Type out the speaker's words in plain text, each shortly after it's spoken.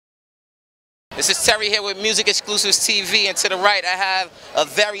This is Terry here with Music Exclusives TV, and to the right I have a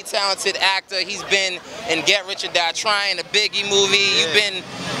very talented actor. He's been in Get Rich or Die Tryin, the Biggie movie. Yeah. You've been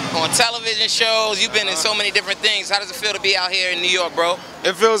on television shows. You've been in so many different things. How does it feel to be out here in New York, bro?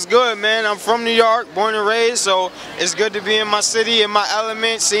 It feels good, man. I'm from New York, born and raised, so it's good to be in my city, in my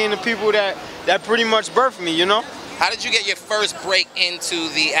element, seeing the people that pretty much birthed me, you know? How did you get your first break into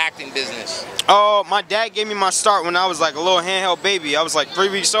the acting business? My dad gave me my start when I was like a little handheld baby. I was like 3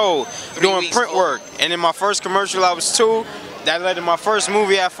 weeks old, doing print work. And in my first commercial, I was 2. That led to my first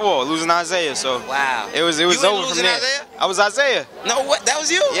movie at 4, losing Isaiah. So wow, it was over from there. Isaiah? I was Isaiah. No, what? That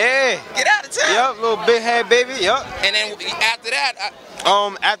was you? Yeah. Get out of town. Yup, little big head baby. Yup. And then after that,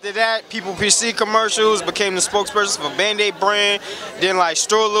 after that, People PC commercials, became the spokesperson for Band-Aid brand. Then like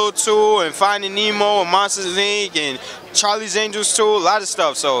Store Little 2 and Finding Nemo and Monsters Inc. and Charlie's Angels 2, a lot of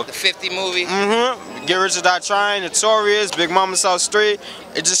stuff. So the 50 movie. Get Rich or Die Tryin, Notorious, Big Mama South Street.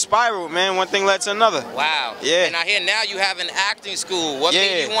 It just spiraled, man. One thing led to another. Wow. Yeah. And I hear now you have an acting school. What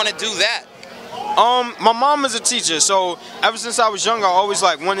made you want to do that? My mom is a teacher, so ever since I was young, I always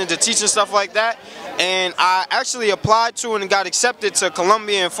like wanted to teach and stuff like that. And I actually applied to and got accepted to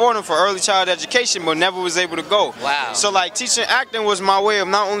Columbia and Fordham for early child education, but never was able to go. Wow. So like teaching acting was my way of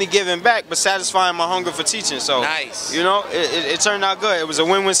not only giving back, but satisfying my hunger for teaching. So nice. You know, it turned out good. It was a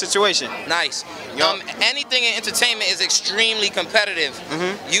win-win situation. Nice. Anything in entertainment is extremely competitive.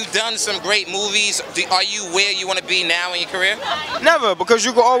 You've done some great movies. Are you where you want to be now in your career? Never, because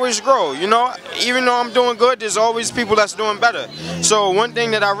you can always grow, you know? Even though I'm doing good, there's always people that's doing better. So one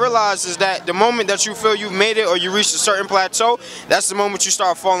thing that I realized is that the moment that you feel you've made it or you reach a certain plateau, that's the moment you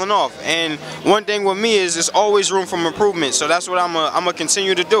start falling off. And one thing with me is there's always room for improvement. So that's what I'm gonna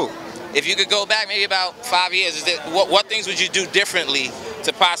continue to do. If you could go back maybe about 5 years, what things would you do differently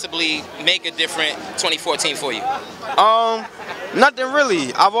to possibly make a different 2014 for you? Nothing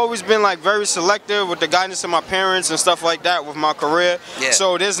really. I've always been like very selective with the guidance of my parents and stuff like that with my career. Yeah.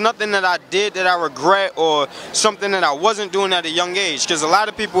 So there's nothing that I did that I regret or something that I wasn't doing at a young age. Because a lot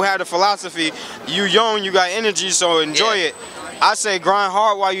of people have the philosophy, you young, you got energy, so enjoy it. I say grind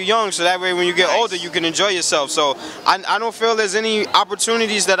hard while you're young, so that way when you get older, you can enjoy yourself. So I don't feel there's any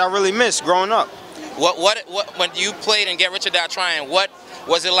opportunities that I really missed growing up. When you played in Get Rich or Die Tryin, what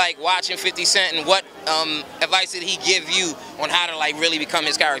was it like watching 50 Cent, and what advice did he give you on how to like really become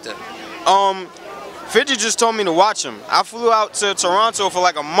his character? 50 just told me to watch him. I flew out to Toronto for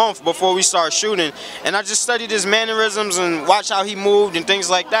like a month before we started shooting, and I just studied his mannerisms and watched how he moved and things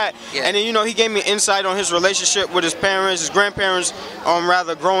like that. Yeah. And then, you know, he gave me insight on his relationship with his parents, his grandparents,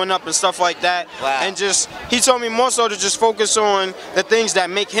 rather growing up and stuff like that. Wow. And just, he told me more so to just focus on the things that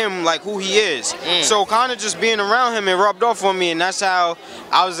make him like who he is. So kind of just being around him, it rubbed off on me, and that's how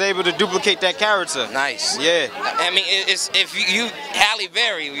I was able to duplicate that character. Nice. Yeah. I mean, if you Halle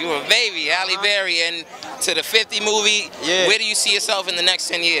Berry, you were a baby, Halle Berry, and to the 50 movie, where do you see yourself in the next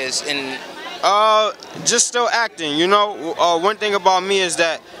 10 years? Just still acting, you know. One thing about me is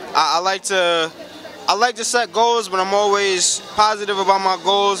that I like to set goals, but I'm always positive about my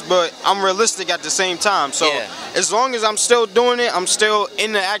goals, but I'm realistic at the same time. So as long as I'm still doing it, I'm still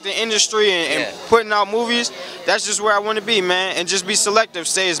in the acting industry and putting out movies, that's just where I want to be, man. And just be selective,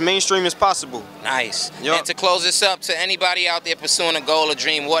 stay as mainstream as possible. Nice. And to close this up, to anybody out there pursuing a goal or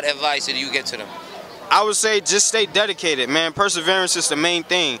dream, what advice did you give to them? I would say just stay dedicated, man. Perseverance is the main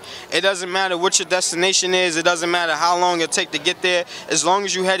thing. It doesn't matter what your destination is. It doesn't matter how long it takes to get there. As long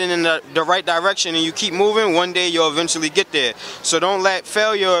as you're heading in the right direction and you keep moving, one day you'll eventually get there. So don't let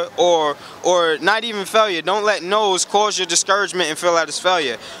failure or not even failure, don't let no's cause your discouragement and feel that it's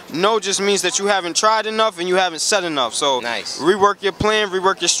failure. No just means that you haven't tried enough and you haven't said enough. So rework your plan,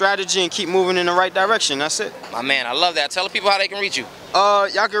 rework your strategy, and keep moving in the right direction. That's it. My man, I love that. Tell the people how they can reach you.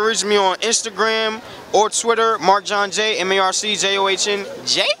 Y'all can reach me on Instagram or Twitter, Marc John J, MarcJohn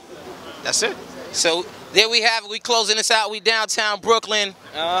J. That's it. So there we have it. We closing this out. We downtown Brooklyn,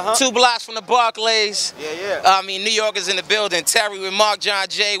 2 blocks from the Barclays. I mean, New York is in the building. Terry with Marc John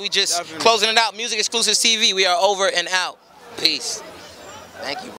J. We just closing it out. Music Exclusives TV. We are over and out. Peace. Thank you.